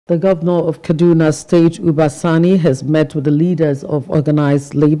The governor of Kaduna State, Uba Sani, has met with the leaders of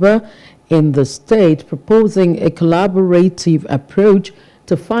organized labor in the state, proposing a collaborative approach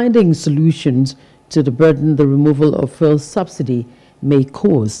to finding solutions to the burden the removal of fuel subsidy may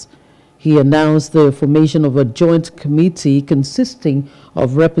cause. He announced the formation of a joint committee consisting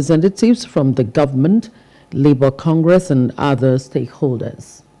of representatives from the government, Labour Congress, and other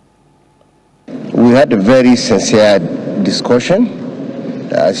stakeholders. We had a very sincere discussion.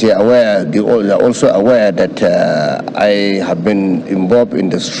 As you are aware, they are also aware that I have been involved in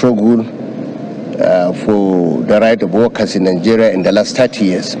the struggle for the right of workers in Nigeria in the last 30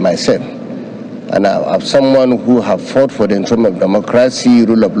 years myself. And I'm someone who have fought for the interim of democracy,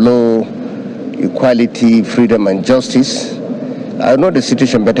 rule of law, equality, freedom and justice. I know the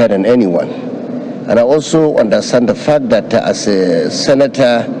situation better than anyone. And I also understand the fact that as a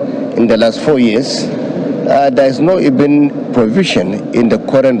senator in the last 4 years, there is no even provision in the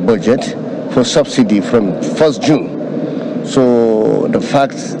current budget for subsidy from 1st June. So the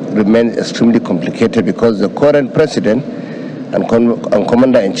facts remain extremely complicated because the current president and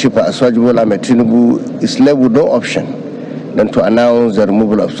Commander-in-Chief Aswaju Ahmed Tinubu is left with no option than to announce the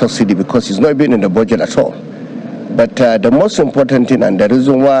removal of subsidy because it's not even in the budget at all. But the most important thing, and the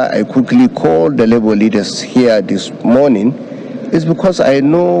reason why I quickly called the labor leaders here this morning, is because I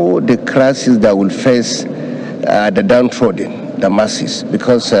know the crisis that will face the downtrodden, the masses,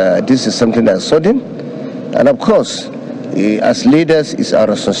 because this is something that's sudden. And of course, as leaders, it's our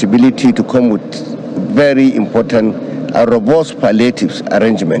responsibility to come with very important and robust palliatives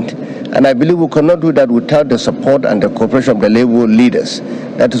arrangement. And I believe we cannot do that without the support and the cooperation of the labor leaders.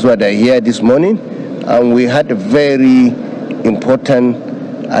 That is why they're here this morning. And we had a very important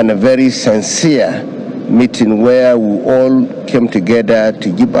and a very sincere meeting where we all came together to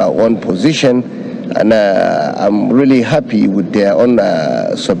give our own position, and I'm really happy with their own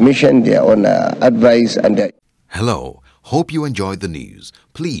submission, their own advice. And Hello, hope you enjoyed the news.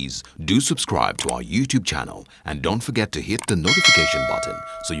 Please do subscribe to our YouTube channel and don't forget to hit the notification button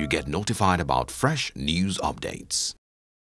so you get notified about fresh news updates.